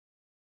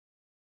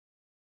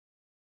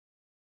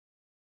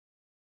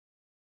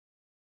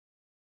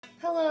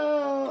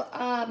Hello,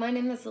 my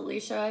name is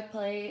Alicia. I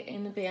play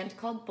in a band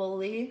called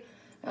Bully.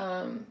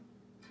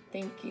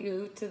 Thank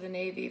you to the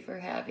Navy for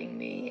having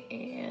me,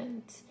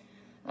 and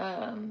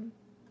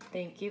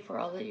thank you for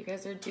all that you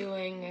guys are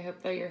doing. I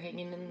hope that you're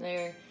hanging in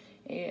there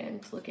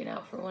and looking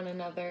out for one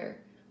another.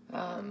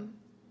 I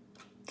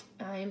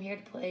am here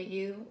to play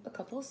you a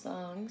couple of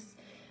songs,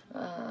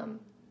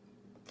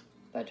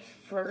 but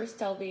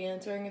first I'll be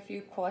answering a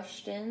few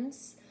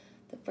questions.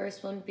 The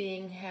first one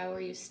being, how are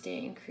you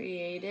staying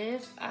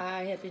creative?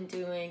 I have been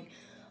doing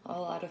a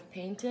lot of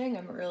painting.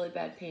 I'm a really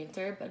bad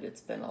painter, but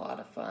it's been a lot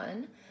of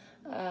fun.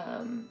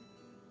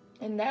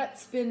 And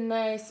that's been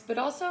nice, but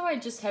also I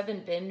just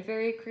haven't been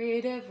very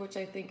creative, which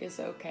I think is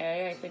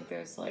okay. I think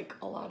there's like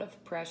a lot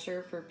of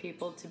pressure for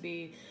people to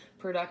be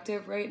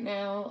productive right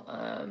now.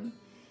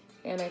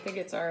 And I think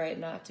it's all right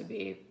not to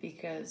be,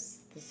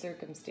 because the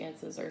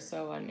circumstances are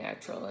so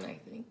unnatural, and I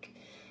think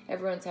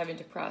everyone's having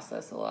to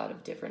process a lot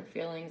of different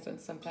feelings, and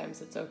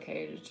sometimes it's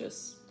okay to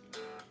just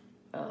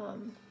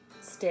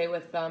stay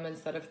with them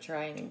instead of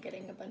trying and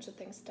getting a bunch of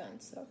things done.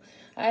 So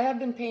I have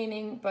been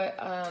painting, but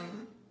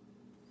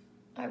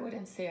I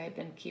wouldn't say I've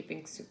been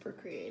keeping super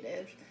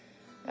creative.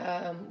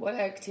 What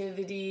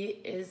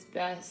activity is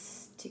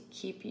best to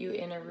keep you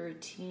in a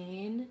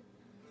routine?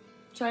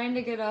 Trying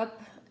to get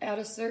up at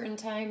a certain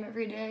time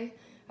every day.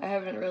 I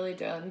haven't really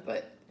done,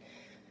 but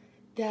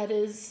that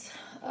is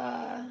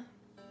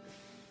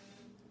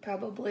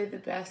probably the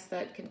best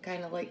that can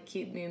kind of like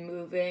keep me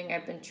moving.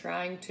 I've been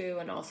trying to,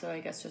 and also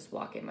I guess just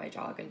walking my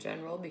dog in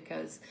general,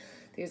 because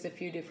there's a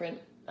few different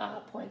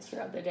points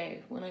throughout the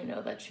day when I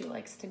know that she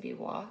likes to be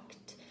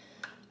walked.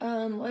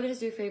 What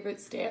is your favorite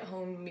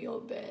stay-at-home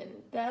meal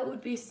been? That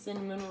would be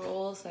cinnamon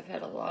rolls. I've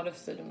had a lot of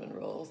cinnamon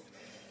rolls.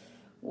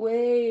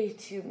 Way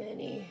too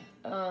many.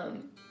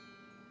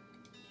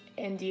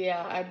 And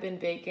yeah, I've been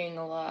baking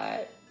a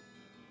lot.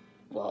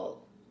 Well,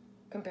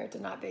 compared to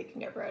not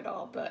baking ever at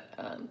all, but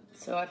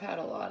so I've had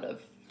a lot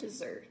of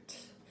dessert.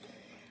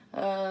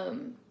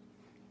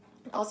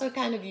 Also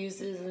kind of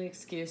uses an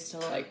excuse to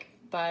like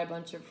buy a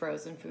bunch of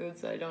frozen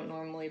foods that I don't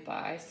normally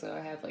buy, so I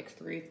have like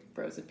 3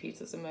 frozen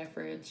pizzas in my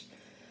fridge.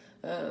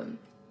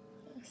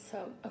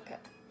 Okay.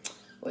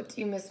 What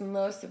do you miss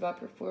most about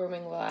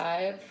performing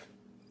live?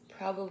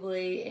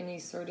 Probably any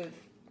sort of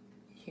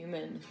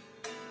human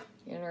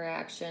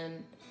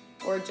interaction,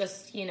 or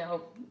just, you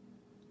know,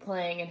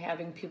 playing and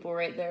having people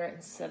right there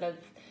instead of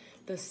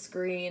the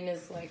screen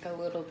is like a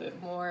little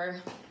bit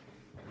more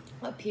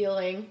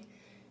appealing.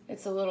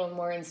 It's a little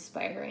more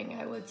inspiring,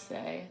 I would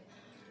say.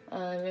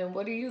 And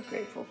what are you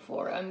grateful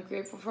for? I'm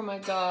grateful for my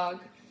dog,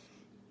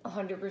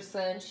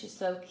 100%. She's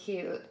so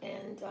cute,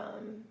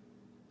 and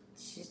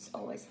she's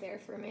always there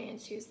for me, and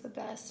she's the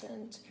best,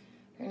 and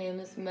her name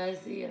is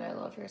Mezzy, and I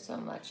love her so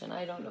much, and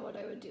I don't know what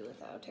I would do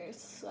without her.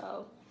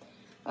 So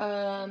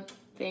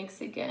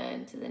thanks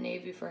again to the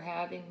Navy for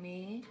having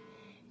me,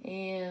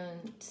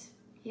 and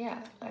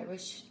yeah, I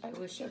wish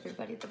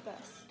everybody the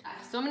best.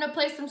 So I'm gonna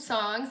play some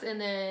songs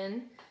and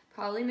then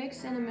probably make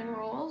cinnamon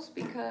rolls,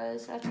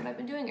 because that's what I've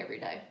been doing every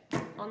day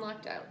on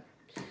lockdown.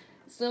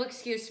 It's no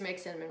excuse to make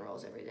cinnamon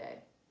rolls every day.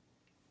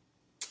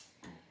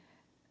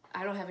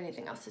 I don't have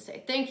anything else to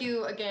say. Thank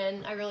you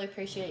again. I really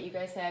appreciate you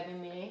guys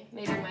having me.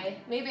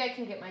 Maybe I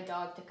can get my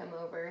dog to come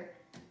over.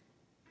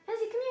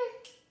 Ezzy, come here.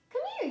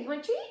 Come here. You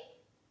want a treat?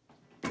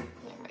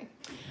 Never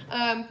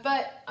mind.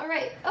 But all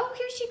right. Oh,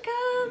 here she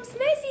comes.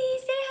 Mezzy,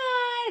 say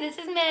hi. This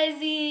is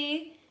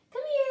Mezzy.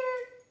 Come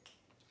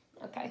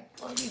here. Okay.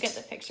 Well, you get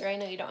the picture. I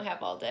know you don't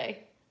have all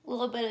day. A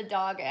little bit of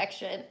dog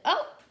action.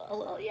 Oh, a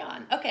little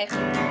yawn. Okay.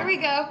 Here we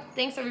go.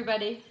 Thanks,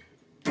 everybody.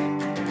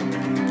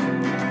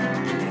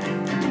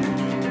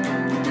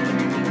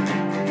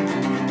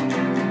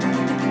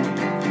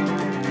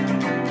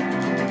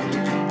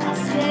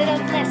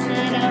 Last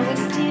night I was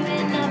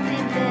tearing up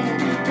in bed,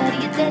 but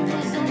your death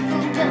was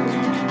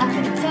overwhelming. I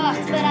could have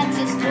talked, but I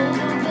just drove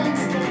over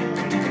instead.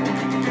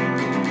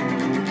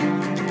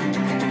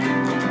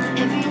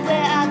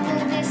 Everywhere I go,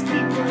 there's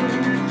people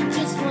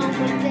just want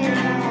what they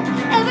have.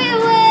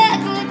 Everywhere I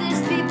go,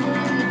 there's people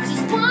who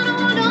just want to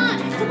hold on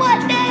to what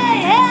they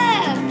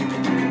have.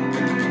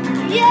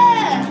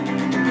 Yeah,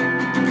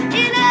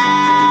 and I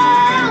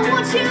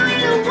want you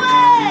either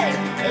way,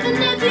 even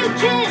if you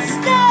can't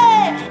stay.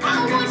 I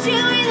want you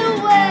either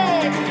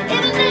way,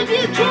 even if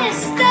you can't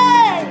stay.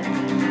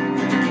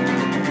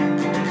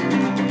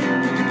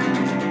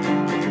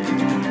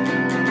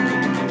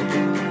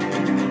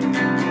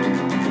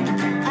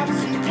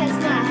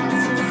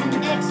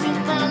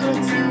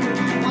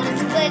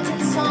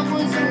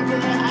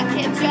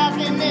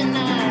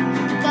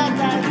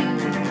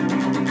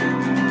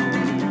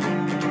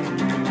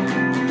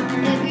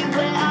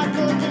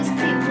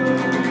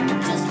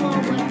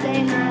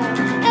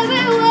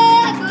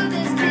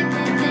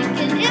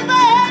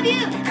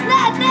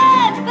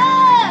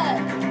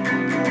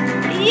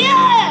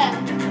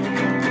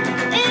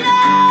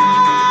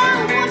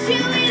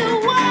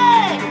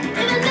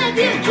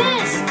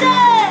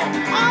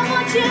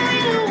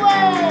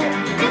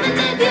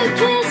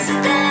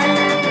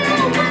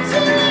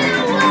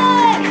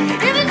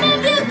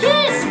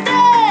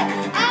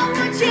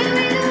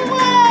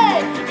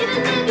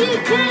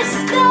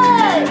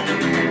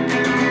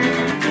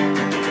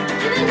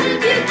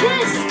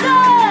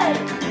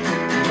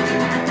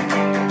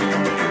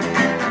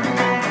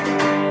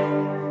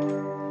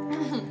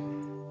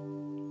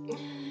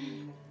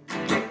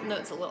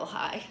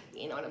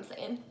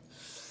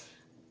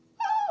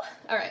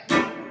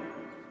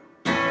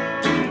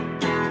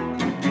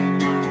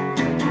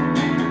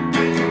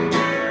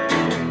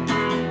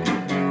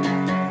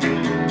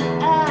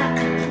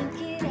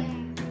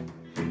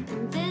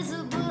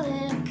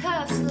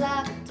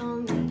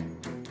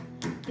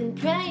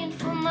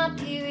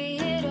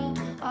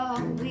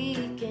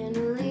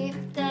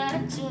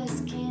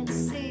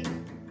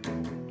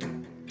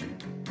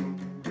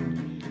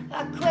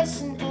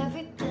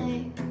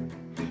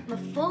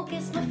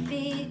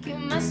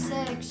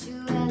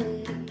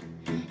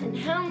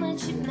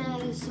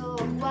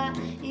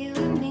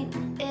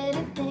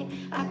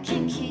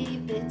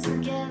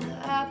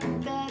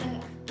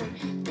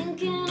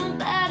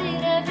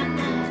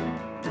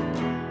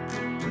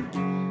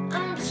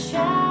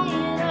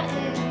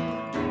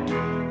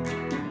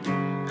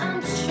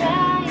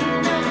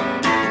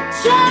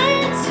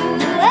 trying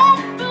to help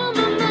from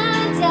my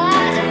mind.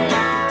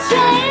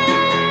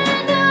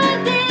 Trying to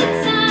need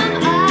some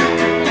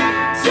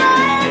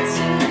trying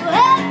to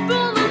help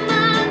from my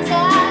mind.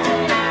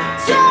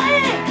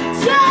 Trying,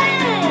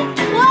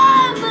 why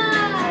am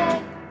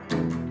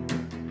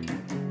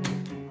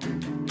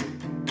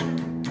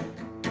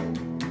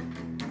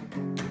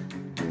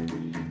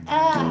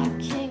I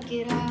can't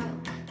get out.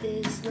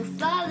 There's no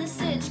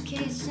flawless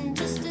education,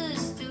 just a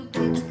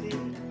stupid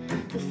degree.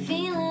 The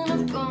feeling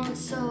of going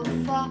so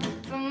far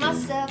from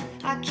myself,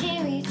 I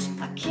can't reach,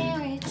 I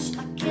can't reach,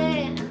 I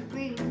can't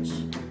reach.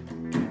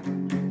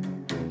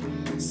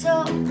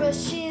 So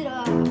brush it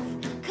off,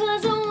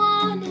 cause I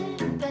want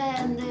it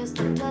bad. There's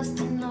no dust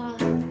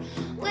enough.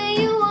 When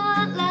you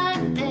want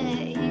like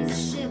me, he's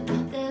a ship,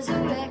 there's a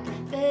wreck.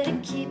 Better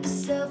keep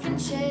yourself in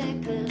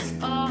check, cause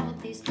all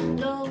these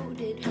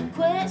loaded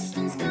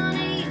questions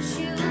gonna eat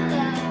you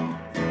alive.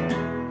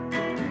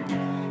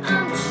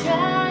 I'm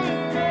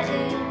trying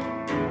it,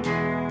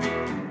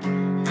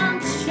 I'm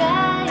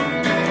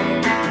trying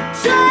it,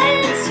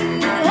 trying to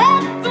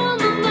help from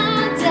my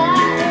mind.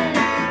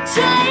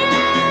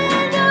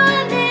 Trying to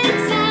need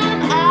time.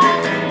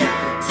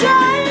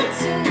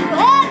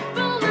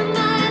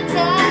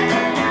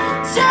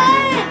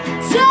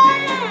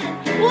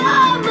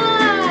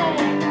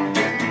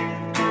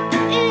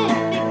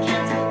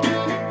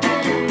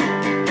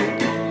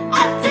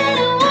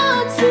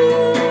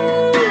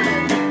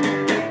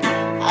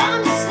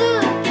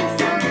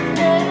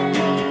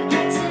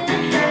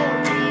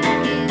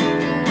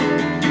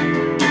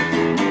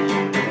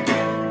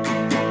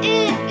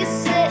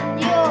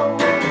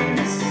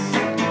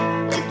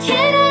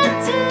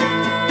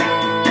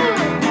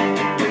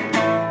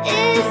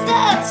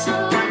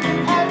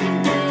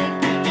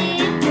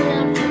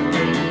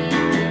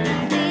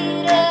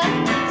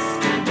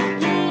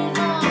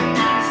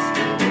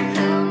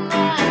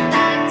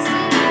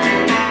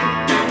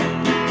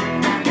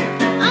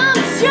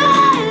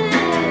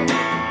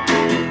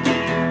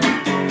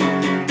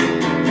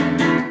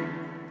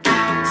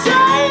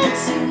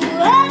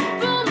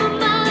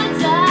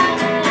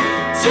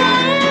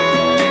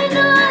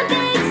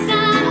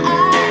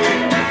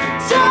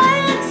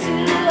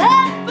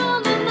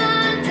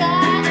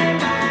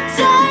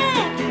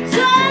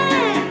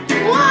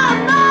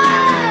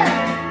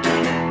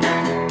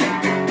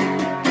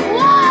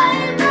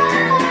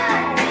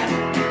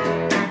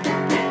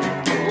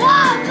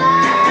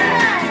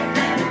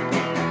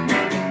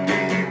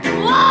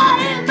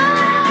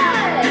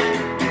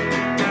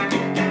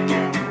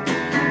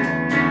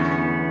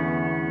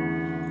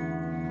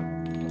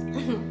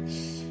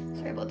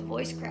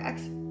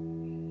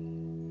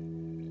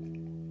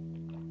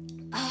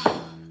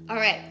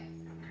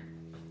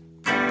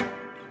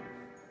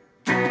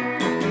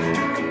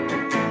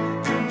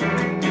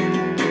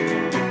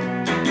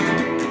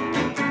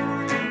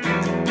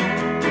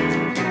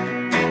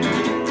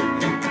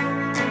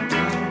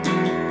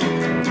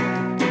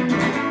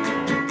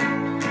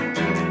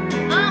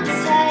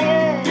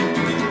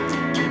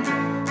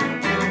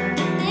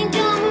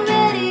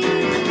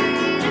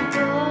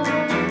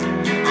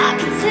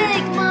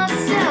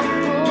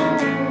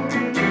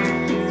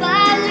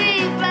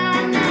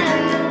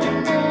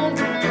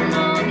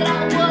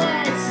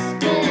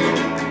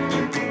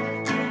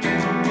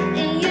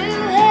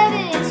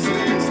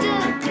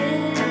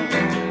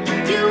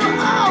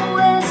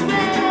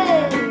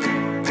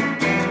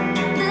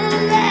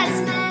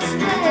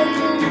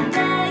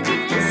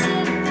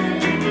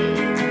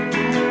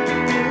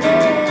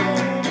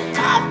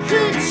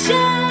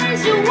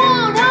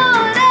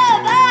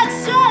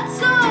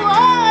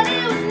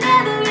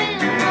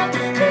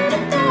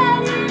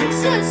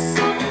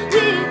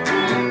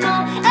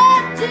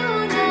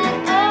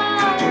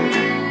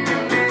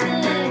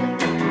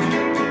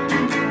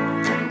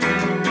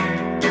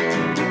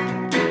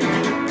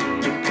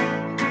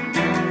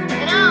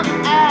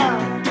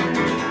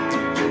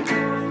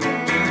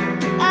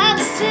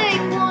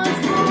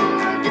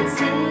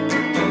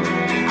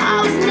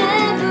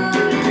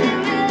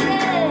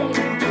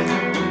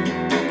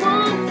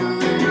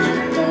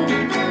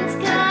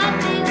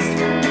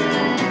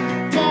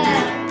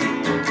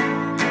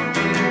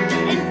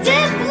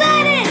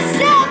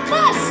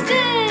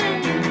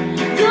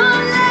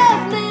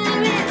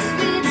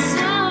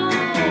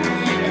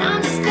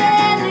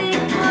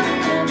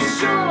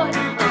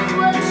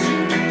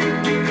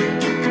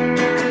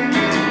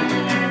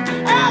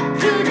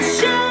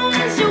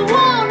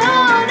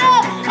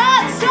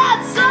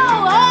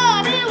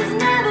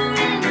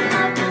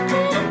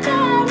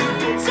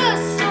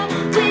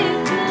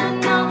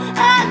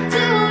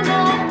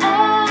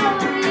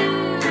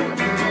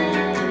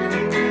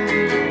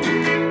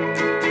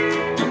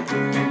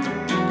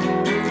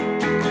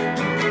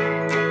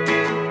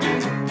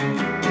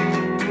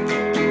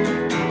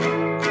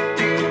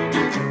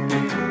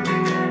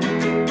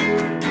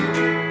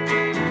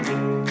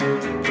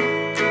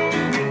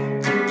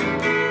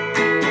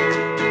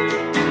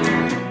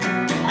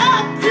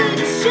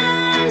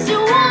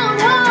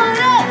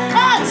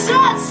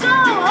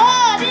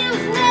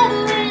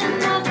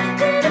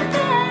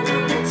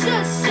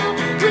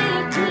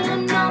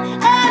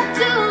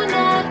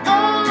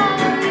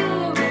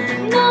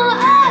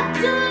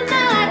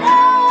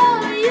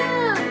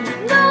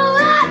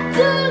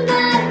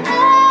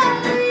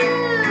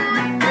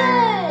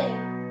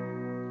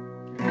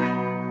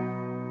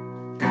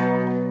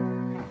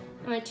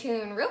 my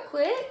tune real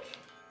quick,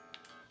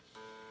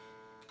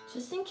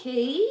 just in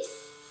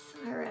case.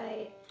 All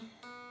right.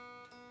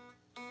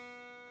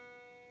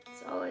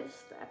 It's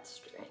always that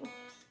string.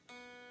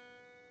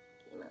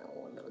 My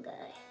little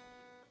guy.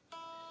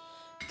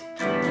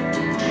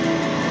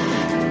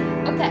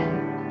 Okay.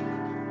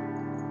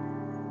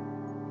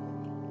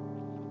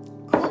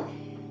 Cool.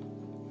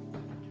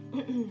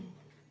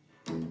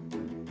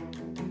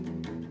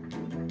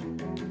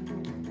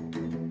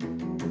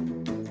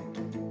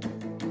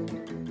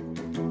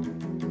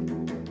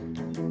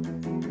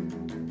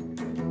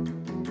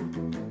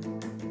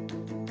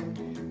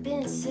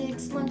 Been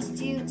 6 months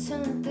till you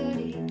turn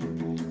 30.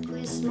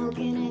 Quit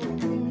smoking and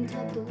cleaned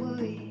up the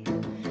worry.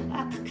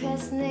 I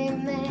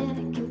procrastinate,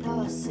 manic,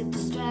 impulsive,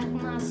 distract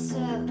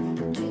myself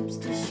with trips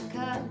to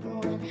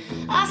Chicago. And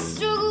I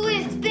struggle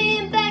with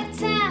being back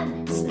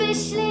time,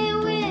 especially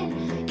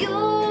when you're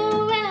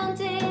around.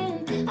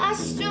 And I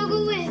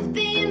struggle with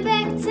being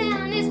back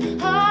town.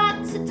 It's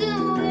hard to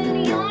do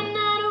when you're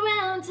not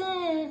around.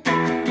 And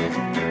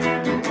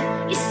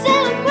you say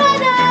I'm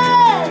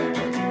running,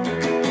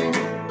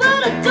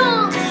 but I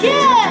don't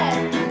care.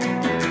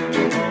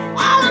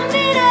 I'll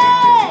admit it,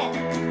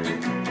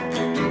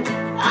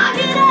 I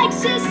get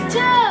anxious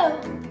too.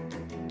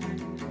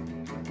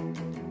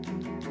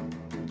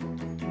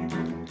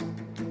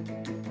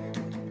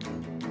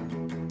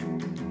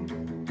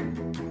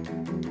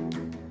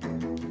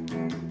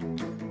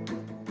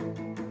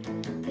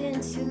 Been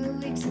 2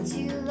 weeks since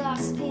you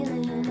lost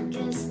feeling. I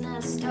guess now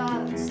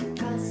starts the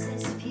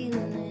process of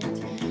healing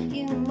it.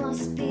 You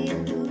must be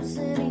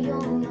losing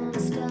your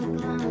mind, stuck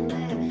on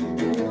there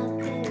with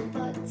nothing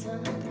but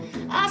time.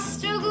 I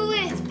struggle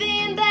with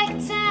being back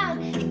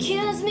town. It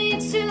kills me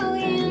too.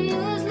 You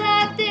news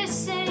like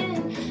this,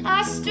 and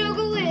I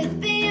struggle with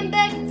being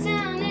back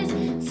town. There's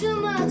too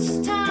much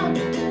time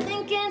to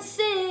think and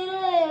sit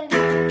in.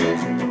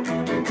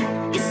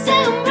 You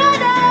say I'm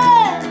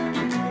running,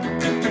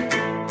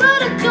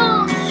 but I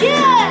don't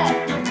care.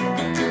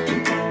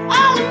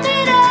 I'll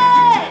admit it,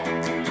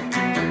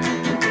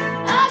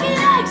 I get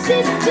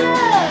anxious too.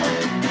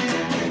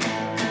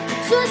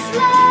 Just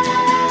like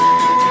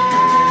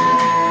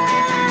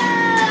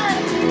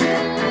you,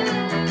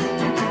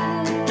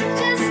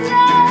 just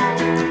like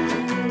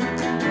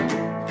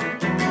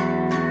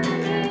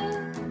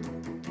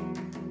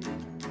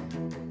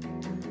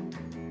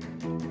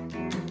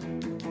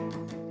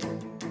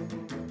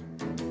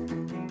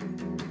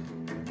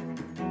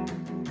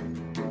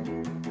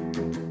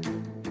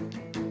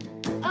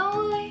I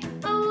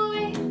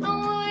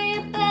worry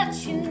about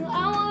you. I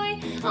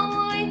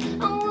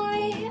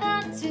worry, I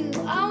do.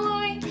 I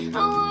worry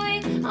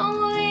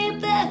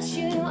about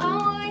you. I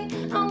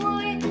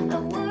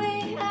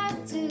worry, I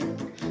do.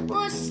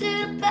 What's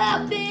it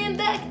about being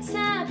back in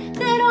time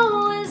that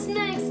always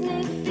makes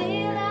me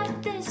feel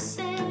like this?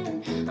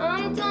 And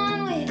I'm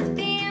done with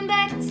being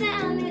back in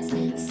town. It's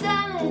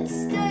silent,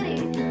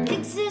 study,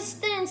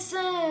 existence,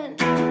 and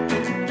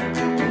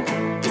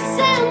you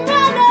say I'm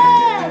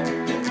running,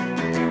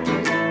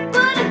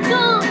 but I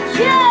don't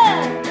care.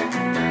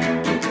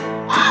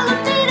 I'll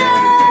admit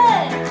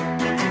it,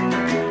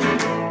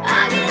 I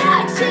get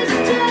anxious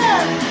too.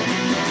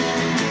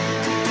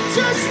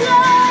 Just like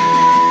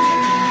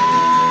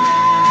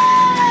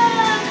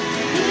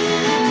you,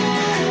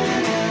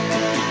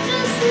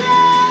 just like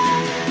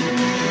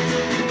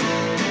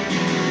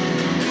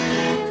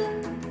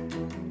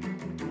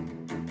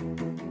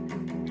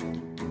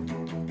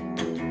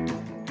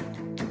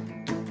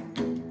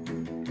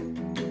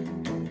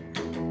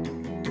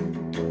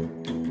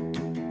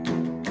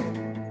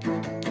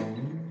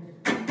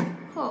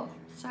Cool.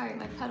 Sorry,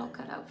 my pedal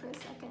cut out for a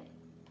second.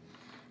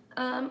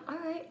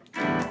 Alright.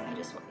 I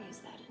just won't use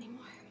that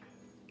anymore.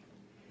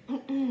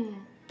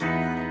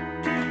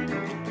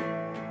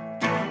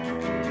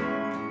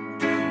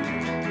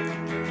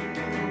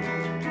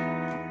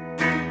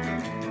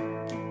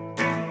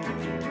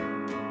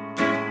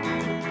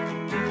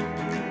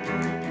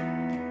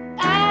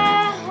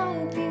 I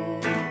hope you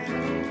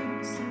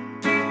come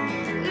to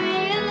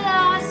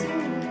realize your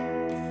worth.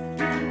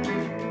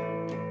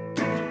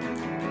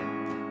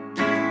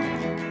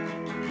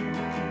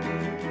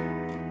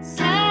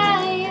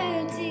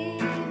 Tired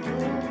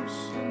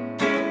devotion,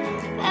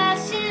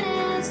 passion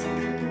is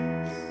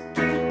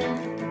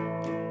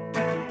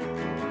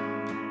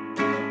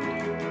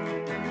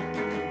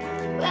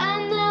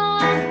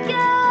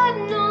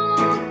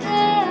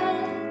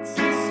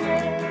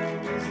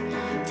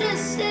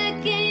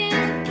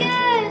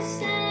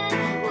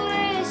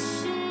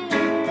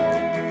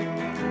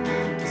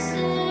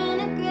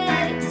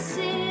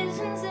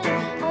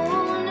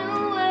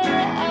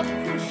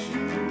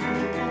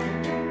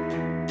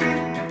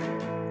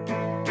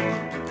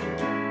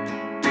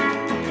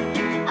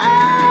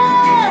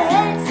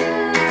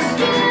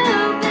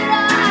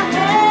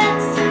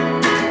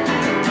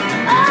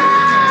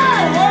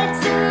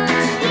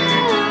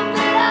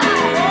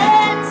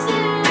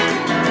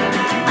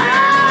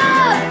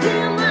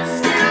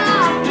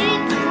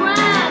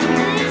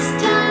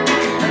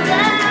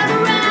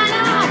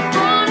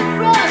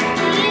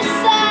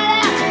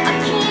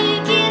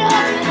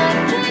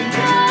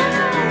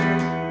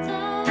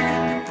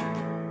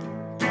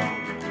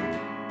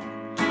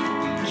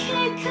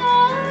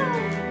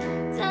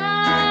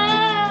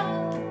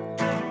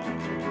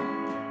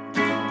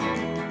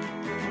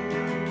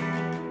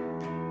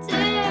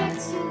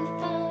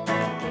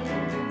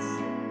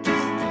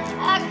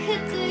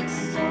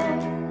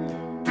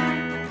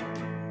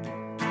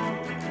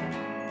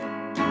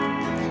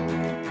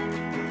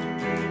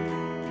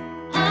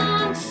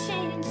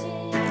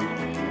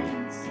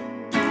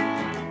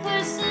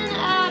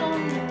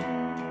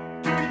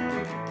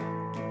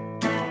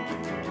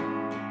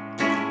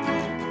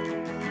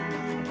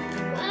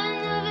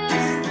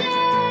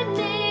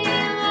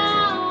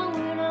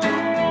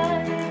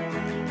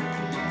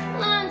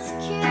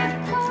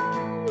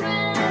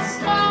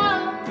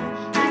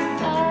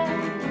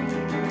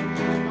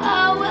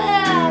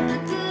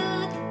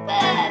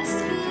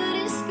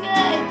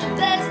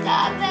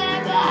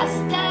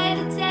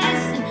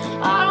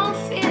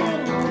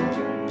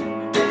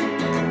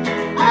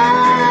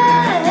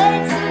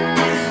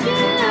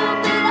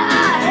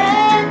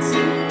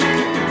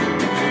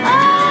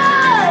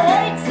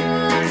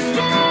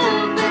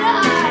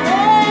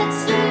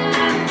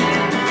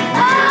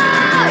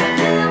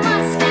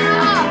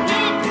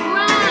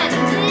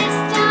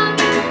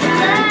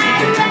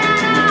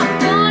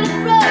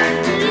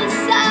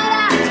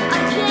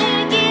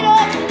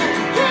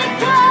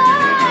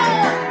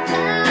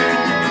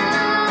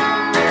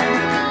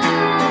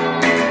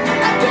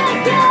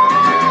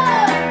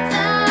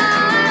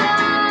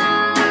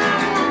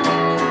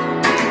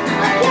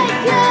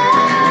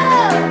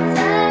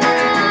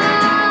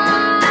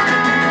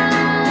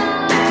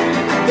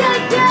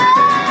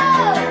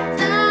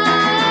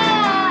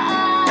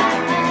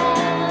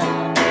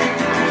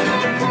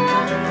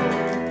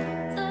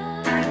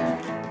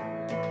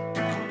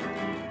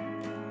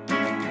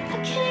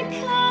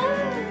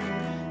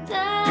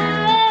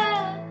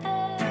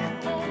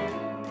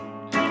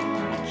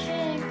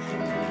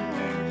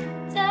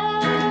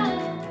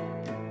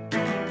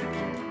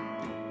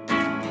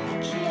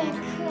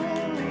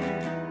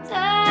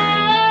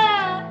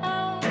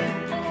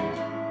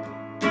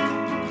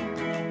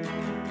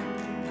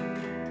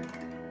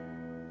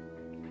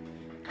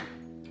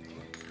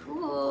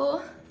Ooh,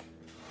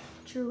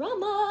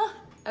 drama.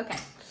 Okay,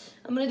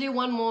 I'm gonna do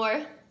one more,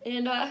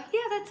 and yeah,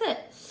 that's it.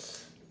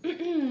 Let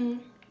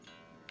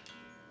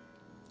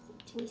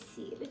me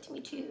see, let me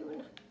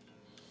tune.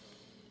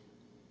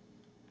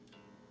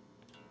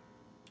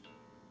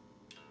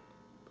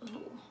 Oh,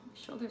 my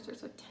shoulders are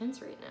so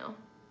tense right now.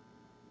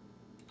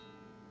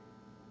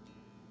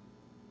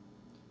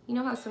 You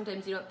know how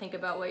sometimes you don't think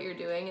about what you're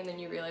doing and then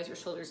you realize your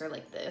shoulders are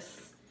like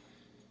this?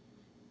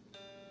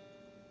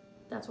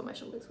 That's what my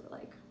shoulders were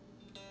like.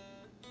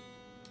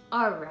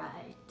 All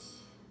right.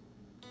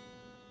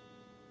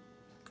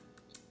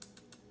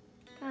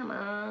 Come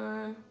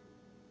on.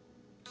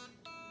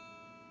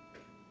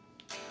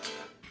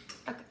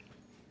 Okay.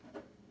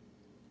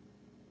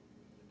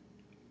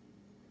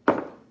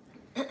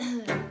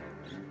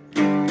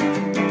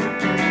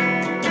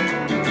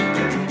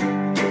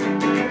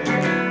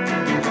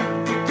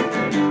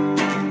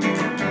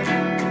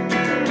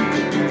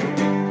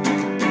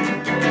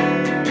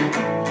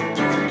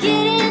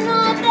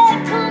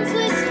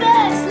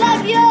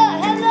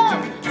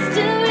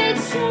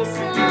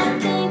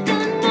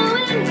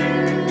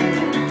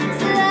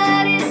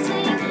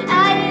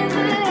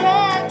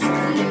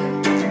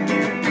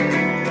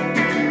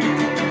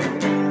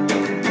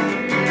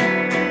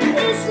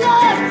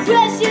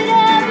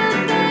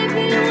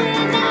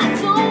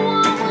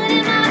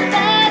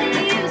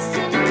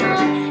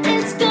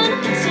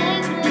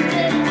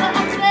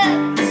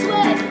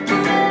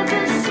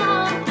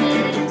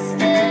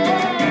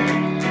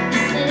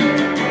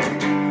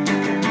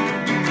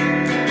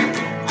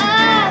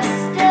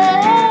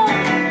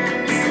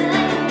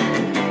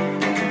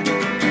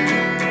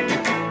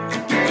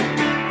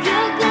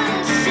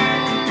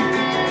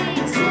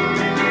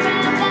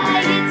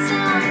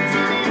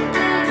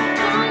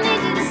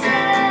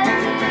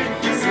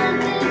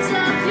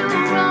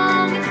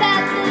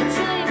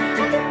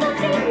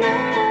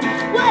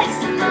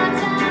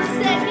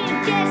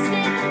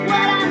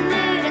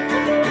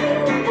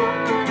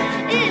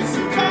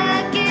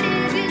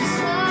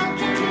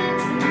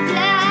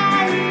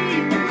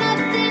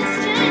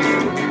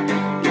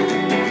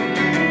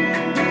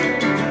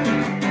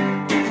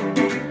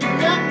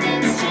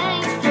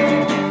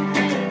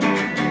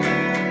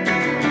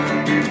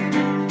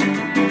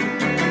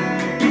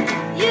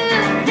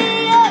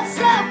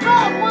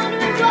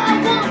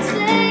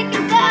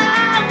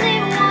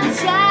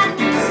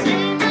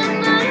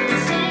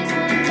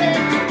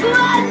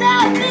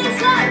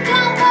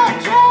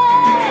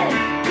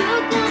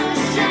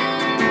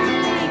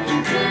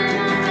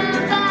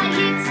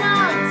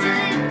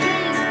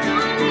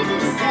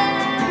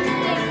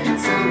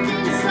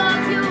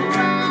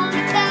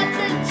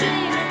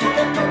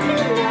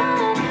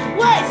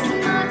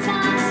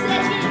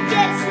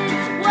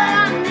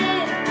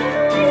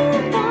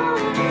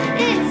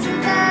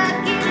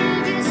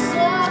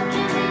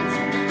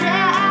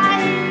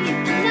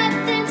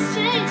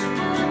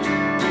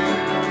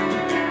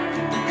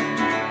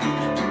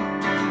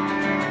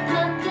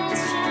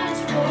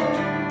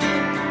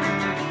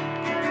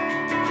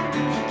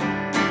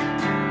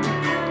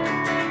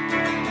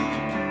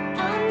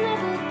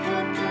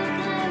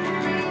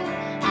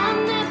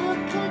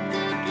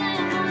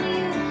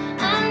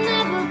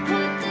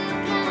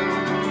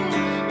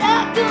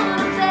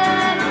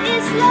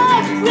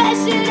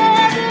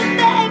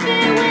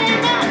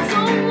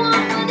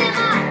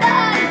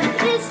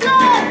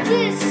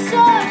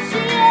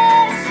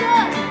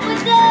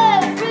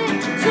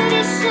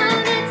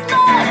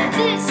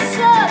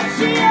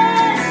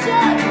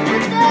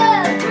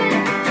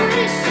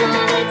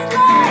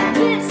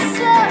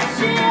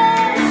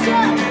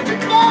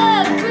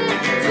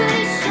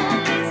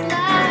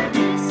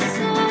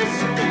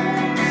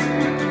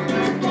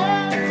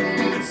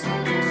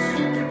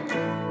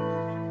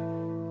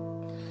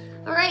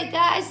 All right,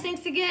 guys,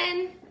 thanks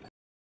again.